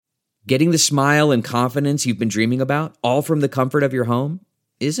Getting the smile and confidence you've been dreaming about, all from the comfort of your home,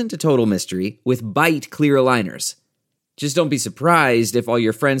 isn't a total mystery with Byte clear aligners. Just don't be surprised if all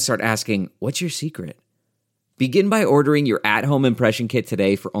your friends start asking, "What's your secret?" Begin by ordering your at-home impression kit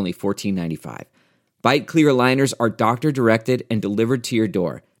today for only $14.95. Byte clear aligners are doctor-directed and delivered to your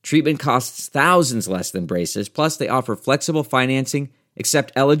door. Treatment costs thousands less than braces, plus they offer flexible financing,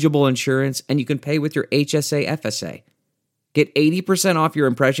 accept eligible insurance, and you can pay with your HSA FSA. Get 80% off your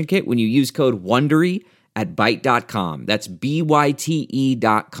impression kit when you use code WONDERY at Byte.com. That's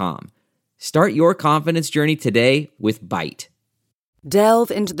BYTE.com. Start your confidence journey today with Byte.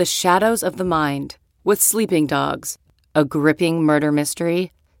 Delve into the shadows of the mind with Sleeping Dogs, a gripping murder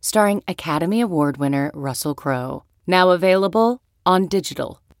mystery starring Academy Award winner Russell Crowe. Now available on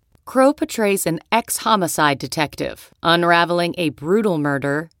digital. Crowe portrays an ex-homicide detective unraveling a brutal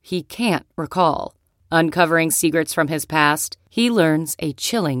murder he can't recall. Uncovering secrets from his past, he learns a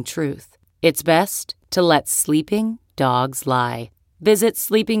chilling truth. It's best to let sleeping dogs lie. Visit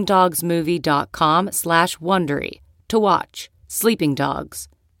sleepingdogsmovie.com/Wondery to watch Sleeping Dogs,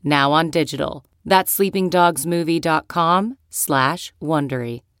 now on digital. That's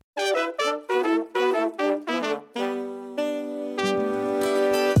sleepingdogsmovie.com/Wondery.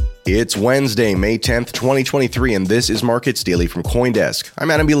 It's Wednesday, May 10th, 2023, and this is Markets Daily from CoinDesk.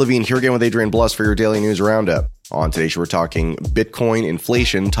 I'm Adam B. Levine, here again with Adrian Bluss for your daily news roundup. On today's show, we're talking Bitcoin,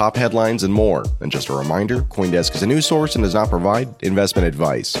 inflation, top headlines, and more. And just a reminder, CoinDesk is a news source and does not provide investment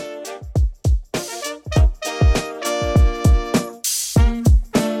advice.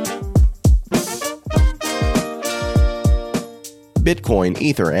 Bitcoin,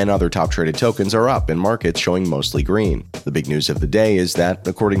 Ether, and other top-traded tokens are up, and markets showing mostly green. The big news of the day is that,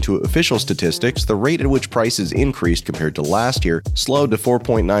 according to official statistics, the rate at which prices increased compared to last year slowed to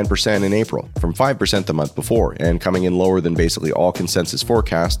 4.9% in April, from 5% the month before, and coming in lower than basically all consensus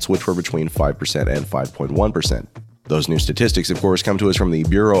forecasts, which were between 5% and 5.1%. Those new statistics, of course, come to us from the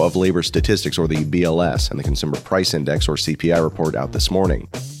Bureau of Labor Statistics, or the BLS, and the Consumer Price Index, or CPI, report out this morning.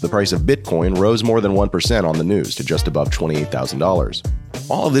 The price of Bitcoin rose more than 1% on the news to just above $28,000.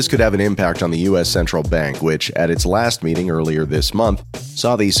 All of this could have an impact on the U.S. Central Bank, which, at its last meeting earlier this month,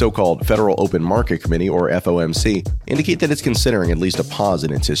 saw the so-called Federal Open Market Committee, or FOMC, indicate that it's considering at least a pause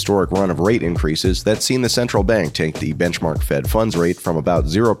in its historic run of rate increases that's seen the central bank take the benchmark Fed funds rate from about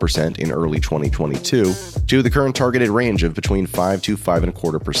 0% in early 2022 to the current targeted range of between 5 to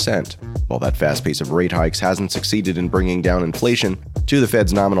 5.25%. While that fast pace of rate hikes hasn't succeeded in bringing down inflation to the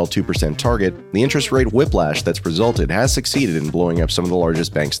Fed's nominal 2% target, the interest rate whiplash that's resulted has succeeded in blowing up some of the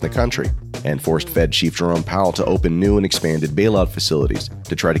largest banks in the country, and forced Fed Chief Jerome Powell to open new and expanded bailout facilities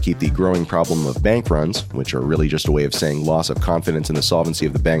to try to keep the growing problem of bank runs, which are really just a way of saying loss of confidence in the solvency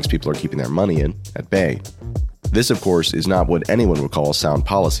of the banks people are keeping their money in, at bay. This, of course, is not what anyone would call sound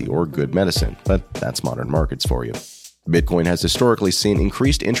policy or good medicine, but that's modern markets for you. Bitcoin has historically seen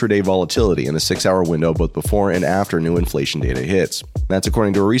increased intraday volatility in the 6-hour window both before and after new inflation data hits. That's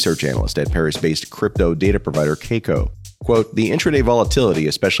according to a research analyst at Paris-based crypto data provider Keiko. Quote, "The intraday volatility,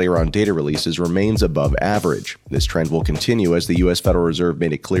 especially around data releases, remains above average. This trend will continue as the U.S. Federal Reserve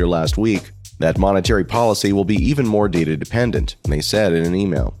made it clear last week that monetary policy will be even more data dependent," they said in an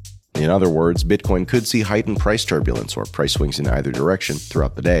email. In other words, Bitcoin could see heightened price turbulence or price swings in either direction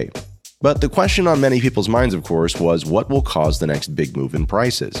throughout the day. But the question on many people's minds, of course, was what will cause the next big move in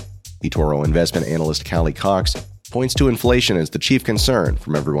prices? eToro investment analyst Callie Cox points to inflation as the chief concern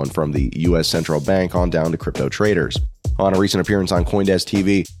from everyone from the U.S. Central Bank on down to crypto traders. On a recent appearance on CoinDesk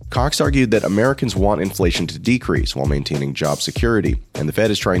TV, Cox argued that Americans want inflation to decrease while maintaining job security, and the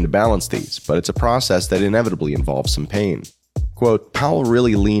Fed is trying to balance these, but it's a process that inevitably involves some pain. Quote, "Powell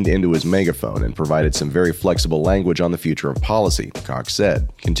really leaned into his megaphone and provided some very flexible language on the future of policy," Cox said.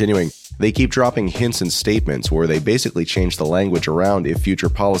 Continuing, "They keep dropping hints and statements where they basically change the language around if future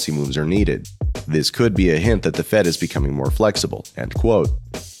policy moves are needed. This could be a hint that the Fed is becoming more flexible," end quote.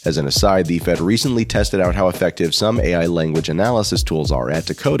 As an aside, the Fed recently tested out how effective some AI language analysis tools are at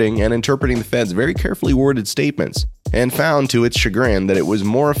decoding and interpreting the Fed's very carefully worded statements, and found to its chagrin that it was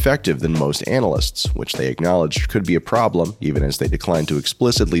more effective than most analysts, which they acknowledged could be a problem, even as they declined to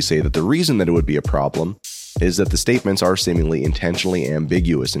explicitly say that the reason that it would be a problem is that the statements are seemingly intentionally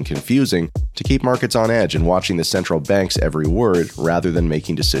ambiguous and confusing to keep markets on edge and watching the central bank's every word rather than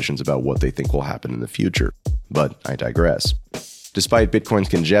making decisions about what they think will happen in the future. But I digress. Despite Bitcoin's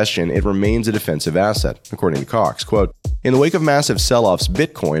congestion, it remains a defensive asset, according to Cox. Quote, "In the wake of massive sell-offs,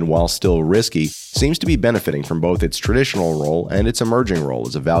 Bitcoin, while still risky, seems to be benefiting from both its traditional role and its emerging role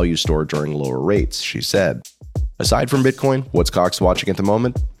as a value store during lower rates," she said. Aside from Bitcoin, what's Cox watching at the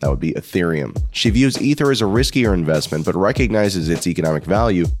moment? That would be Ethereum. She views Ether as a riskier investment, but recognizes its economic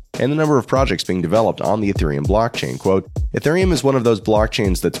value and the number of projects being developed on the Ethereum blockchain. Quote, Ethereum is one of those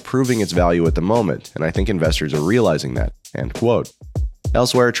blockchains that's proving its value at the moment, and I think investors are realizing that. End quote.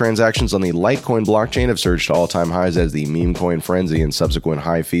 Elsewhere, transactions on the Litecoin blockchain have surged to all-time highs as the meme coin frenzy and subsequent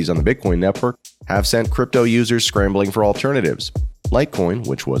high fees on the Bitcoin network have sent crypto users scrambling for alternatives. Litecoin,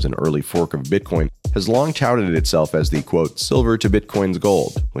 which was an early fork of Bitcoin, has long touted itself as the, quote, silver to Bitcoin's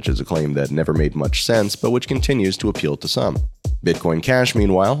gold, which is a claim that never made much sense, but which continues to appeal to some. Bitcoin Cash,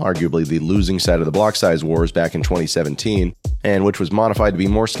 meanwhile, arguably the losing side of the block size wars back in 2017, and which was modified to be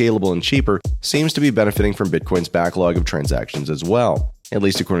more scalable and cheaper, seems to be benefiting from Bitcoin's backlog of transactions as well, at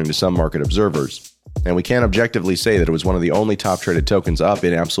least according to some market observers. And we can't objectively say that it was one of the only top-traded tokens up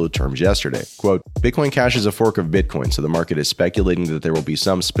in absolute terms yesterday. Quote, Bitcoin Cash is a fork of Bitcoin, so the market is speculating that there will be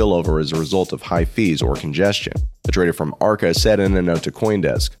some spillover as a result of high fees or congestion, a trader from Arca said in a note to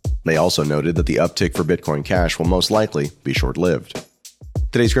CoinDesk. They also noted that the uptick for Bitcoin Cash will most likely be short-lived.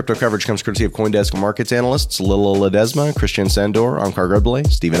 Today's crypto coverage comes courtesy of CoinDesk markets analysts Lila Ledesma, Christian Sandor, Omkar Godbole,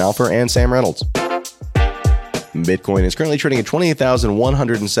 Stephen Alfer, and Sam Reynolds. Bitcoin is currently trading at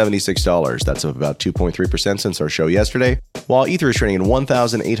 $28,176. That's up about 2.3% since our show yesterday, while Ether is trading at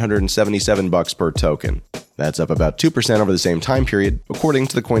 $1,877 per token. That's up about 2% over the same time period, according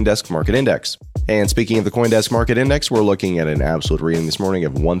to the CoinDesk Market Index. And speaking of the CoinDesk Market Index, we're looking at an absolute reading this morning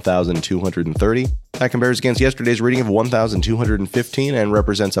of 1,230. That compares against yesterday's reading of 1,215 and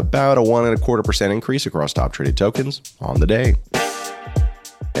represents about a 1.25% increase across top traded tokens on the day.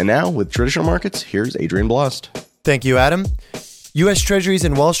 And now, with traditional markets, here's Adrian Blust. Thank you, Adam. U.S. Treasuries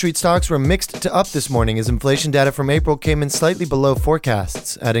and Wall Street stocks were mixed to up this morning as inflation data from April came in slightly below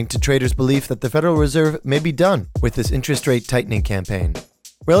forecasts, adding to traders' belief that the Federal Reserve may be done with this interest rate tightening campaign.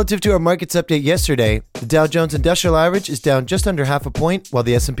 Relative to our markets update yesterday, the Dow Jones Industrial Average is down just under half a point, while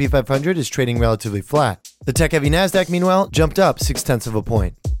the S&P 500 is trading relatively flat. The tech-heavy Nasdaq, meanwhile, jumped up 0.6 of a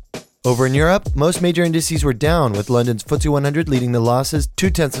point. Over in Europe, most major indices were down, with London's FTSE 100 leading the losses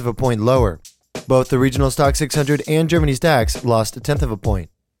 0.2 of a point lower. Both the regional stock 600 and Germany's DAX lost 0.1 of a point.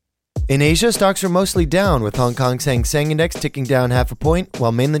 In Asia, stocks were mostly down, with Hong Kong's Hang Seng Index ticking down half a point,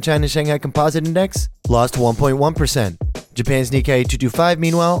 while mainland China's Shanghai Composite Index lost 1.1%. Japan's Nikkei 225,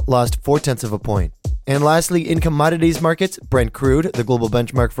 meanwhile, lost 0.4 of a point. And lastly, in commodities markets, Brent crude, the global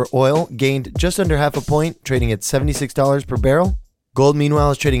benchmark for oil, gained just under half a point, trading at $76 per barrel. Gold,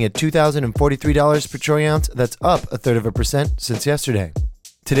 meanwhile, is trading at $2,043 per troy ounce. That's up 0.33% since yesterday.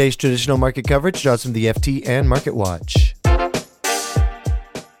 Today's traditional market coverage draws from the FT and MarketWatch.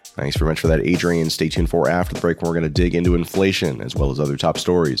 Thanks very much for that, Adrian. Stay tuned for after the break, where we're going to dig into inflation as well as other top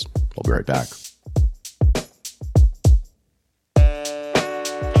stories. We'll be right back.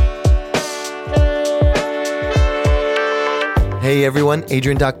 Hey everyone,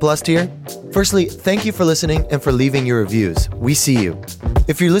 Adrian Doc Blust here. Firstly, thank you for listening and for leaving your reviews. We see you.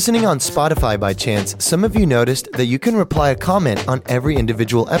 If you're listening on Spotify by chance, some of you noticed that you can reply a comment on every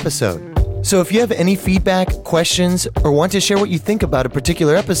individual episode. So if you have any feedback, questions, or want to share what you think about a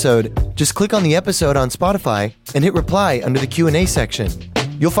particular episode, just click on the episode on Spotify and hit reply under the Q&A section.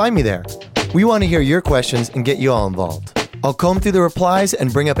 You'll find me there. We want to hear your questions and get you all involved. I'll comb through the replies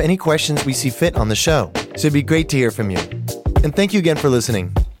and bring up any questions we see fit on the show. So it'd be great to hear from you. And thank you again for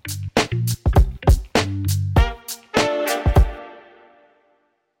listening.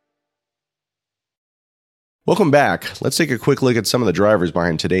 Welcome back. Let's take a quick look at some of the drivers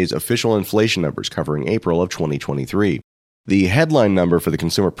behind today's official inflation numbers covering April of 2023. The headline number for the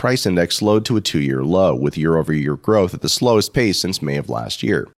Consumer Price Index slowed to a 2-year low, with year-over-year growth at the slowest pace since May of last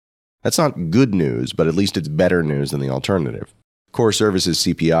year. That's not good news, but at least it's better news than the alternative. Core Services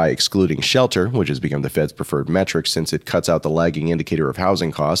CPI excluding shelter, which has become the Fed's preferred metric since it cuts out the lagging indicator of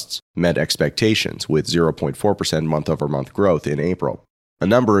housing costs, met expectations with 0.4% month-over-month growth in April. A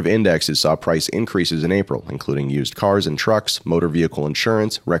number of indexes saw price increases in April, including used cars and trucks, motor vehicle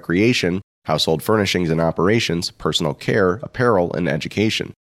insurance, recreation, household furnishings and operations, personal care, apparel, and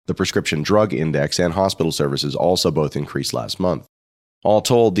education. The prescription drug index and hospital services also both increased last month. All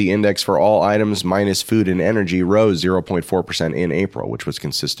told, the index for all items minus food and energy rose 0.4% in April, which was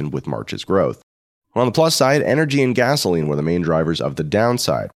consistent with March's growth. On the plus side, energy and gasoline were the main drivers of the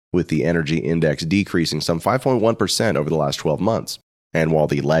downside, with the energy index decreasing some 5.1% over the last 12 months. And while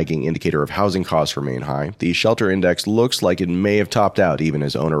the lagging indicator of housing costs remain high, the shelter index looks like it may have topped out even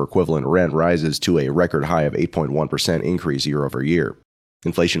as owner equivalent rent rises to a record high of 8.1% increase year over year.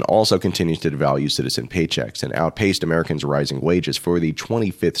 Inflation also continues to devalue citizen paychecks and outpaced Americans' rising wages for the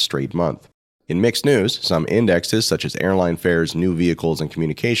 25th straight month. In mixed news, some indexes such as airline fares, new vehicles, and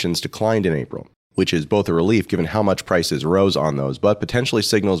communications declined in April, which is both a relief given how much prices rose on those, but potentially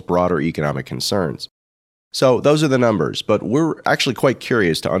signals broader economic concerns. So those are the numbers, but we're actually quite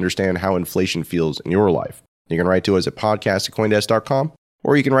curious to understand how inflation feels in your life. You can write to us at podcast@coindesk.com,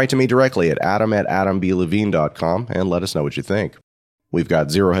 or you can write to me directly at adam@adamblevine.com and let us know what you think. We've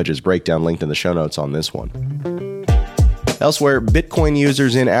got Zero Hedge's breakdown linked in the show notes on this one. Elsewhere, Bitcoin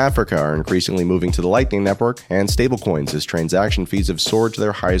users in Africa are increasingly moving to the Lightning Network and stablecoins as transaction fees have soared to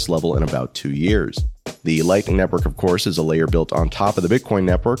their highest level in about 2 years. The Lightning Network, of course, is a layer built on top of the Bitcoin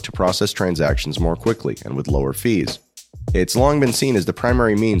network to process transactions more quickly and with lower fees. It's long been seen as the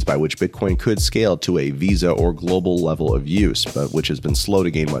primary means by which Bitcoin could scale to a Visa or global level of use, but which has been slow to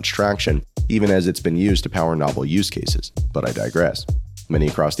gain much traction, even as it's been used to power novel use cases. But I digress. Many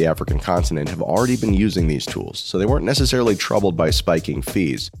across the African continent have already been using these tools, so they weren't necessarily troubled by spiking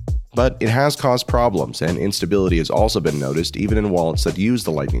fees. But it has caused problems, and instability has also been noticed even in wallets that use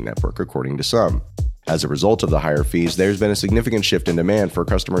the Lightning Network, according to some. As a result of the higher fees, there's been a significant shift in demand for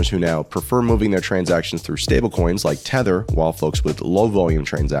customers who now prefer moving their transactions through stablecoins like Tether, while folks with low-volume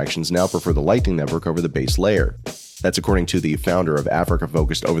transactions now prefer the Lightning Network over the base layer. That's according to the founder of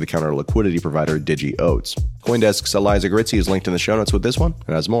Africa-focused over-the-counter liquidity provider DigiOats. CoinDesk's Eliza Gritzi is linked in the show notes with this one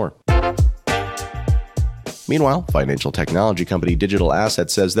and has more. Meanwhile, financial technology company Digital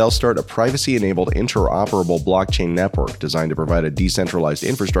Assets says they'll start a privacy-enabled interoperable blockchain network designed to provide a decentralized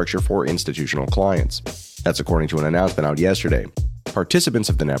infrastructure for institutional clients. That's according to an announcement out yesterday. Participants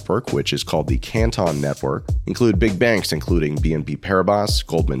of the network, which is called the Canton Network, include big banks including BNP Paribas,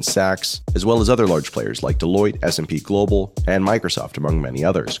 Goldman Sachs, as well as other large players like Deloitte, S&P Global, and Microsoft, among many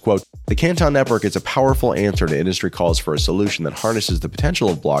others. Quote, "The Canton Network is a powerful answer to industry calls for a solution that harnesses the potential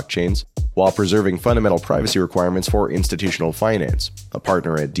of blockchains while preserving fundamental privacy requirements for institutional finance," a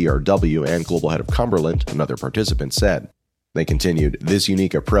partner at DRW and global head of Cumberland, another participant, said. They continued, "This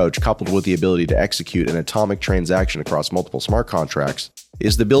unique approach, coupled with the ability to execute an atomic transaction across multiple smart contracts,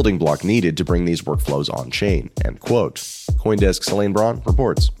 is the building block needed to bring these workflows on-chain." End quote. CoinDesk's Elaine Braun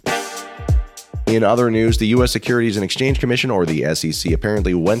reports. In other news, the U.S. Securities and Exchange Commission, or the SEC,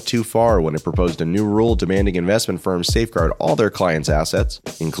 apparently went too far when it proposed a new rule demanding investment firms safeguard all their clients' assets,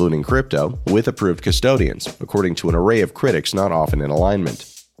 including crypto, with approved custodians, according to an array of critics not often in alignment.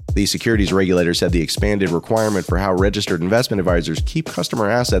 The securities regulator said the expanded requirement for how registered investment advisors keep customer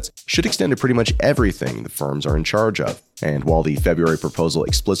assets should extend to pretty much everything the firms are in charge of. And while the February proposal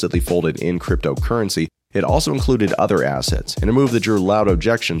explicitly folded in cryptocurrency, it also included other assets, in a move that drew loud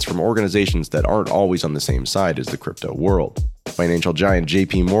objections from organizations that aren't always on the same side as the crypto world. Financial giant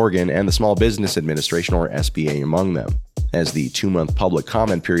JP Morgan and the Small Business Administration, or SBA, among them. As the 2-month public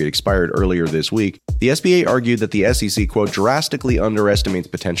comment period expired earlier this week, the SBA argued that the SEC, quote, "drastically underestimates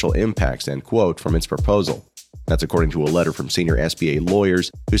potential impacts," end quote, from its proposal. That's according to a letter from senior SBA lawyers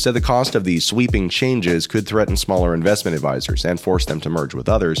who said the cost of these sweeping changes could threaten smaller investment advisors and force them to merge with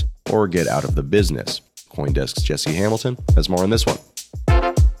others or get out of the business. CoinDesk's Jesse Hamilton has more on this one.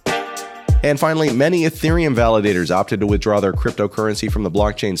 And finally, many Ethereum validators opted to withdraw their cryptocurrency from the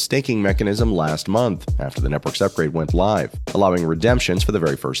blockchain staking mechanism last month after the network's upgrade went live, allowing redemptions for the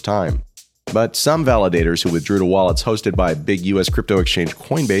very first time. But some validators who withdrew to wallets hosted by big US crypto exchange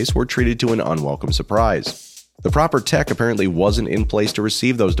Coinbase were treated to an unwelcome surprise. The proper tech apparently wasn't in place to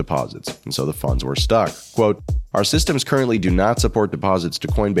receive those deposits, and so the funds were stuck. Quote, "Our systems currently do not support deposits to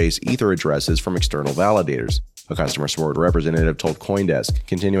Coinbase Ether addresses from external validators," a customer support representative told CoinDesk,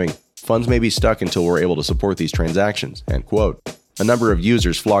 continuing, "Funds may be stuck until we're able to support these transactions," end quote. A number of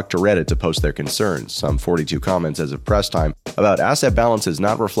users flocked to Reddit to post their concerns, some 42 comments as of press time, about asset balances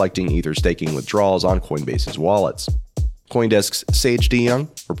not reflecting Ether staking withdrawals on Coinbase's wallets. CoinDesk's Sage D. Young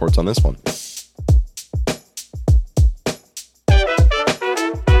reports on this one.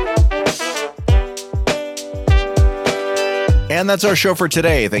 And that's our show for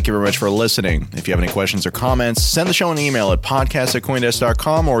today. Thank you very much for listening. If you have any questions or comments, send the show an email at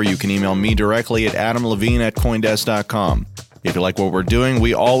podcast@coindesk.com, or you can email me directly at adamlevine@coindesk.com. If you like what we're doing,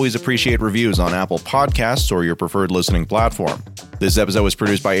 we always appreciate reviews on Apple Podcasts or your preferred listening platform. This episode was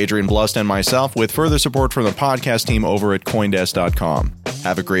produced by Adrian Blust and myself, with further support from the podcast team over at coindesk.com.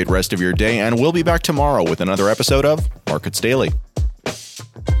 Have a great rest of your day, and we'll be back tomorrow with another episode of Markets Daily.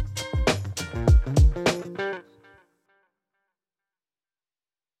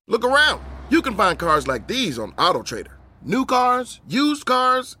 Look around. You can find cars like these on AutoTrader. New cars, used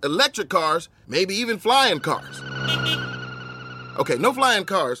cars, electric cars, maybe even flying cars. Okay, no flying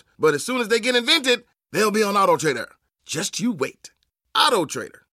cars, but as soon as they get invented, they'll be on AutoTrader. Just you wait. AutoTrader.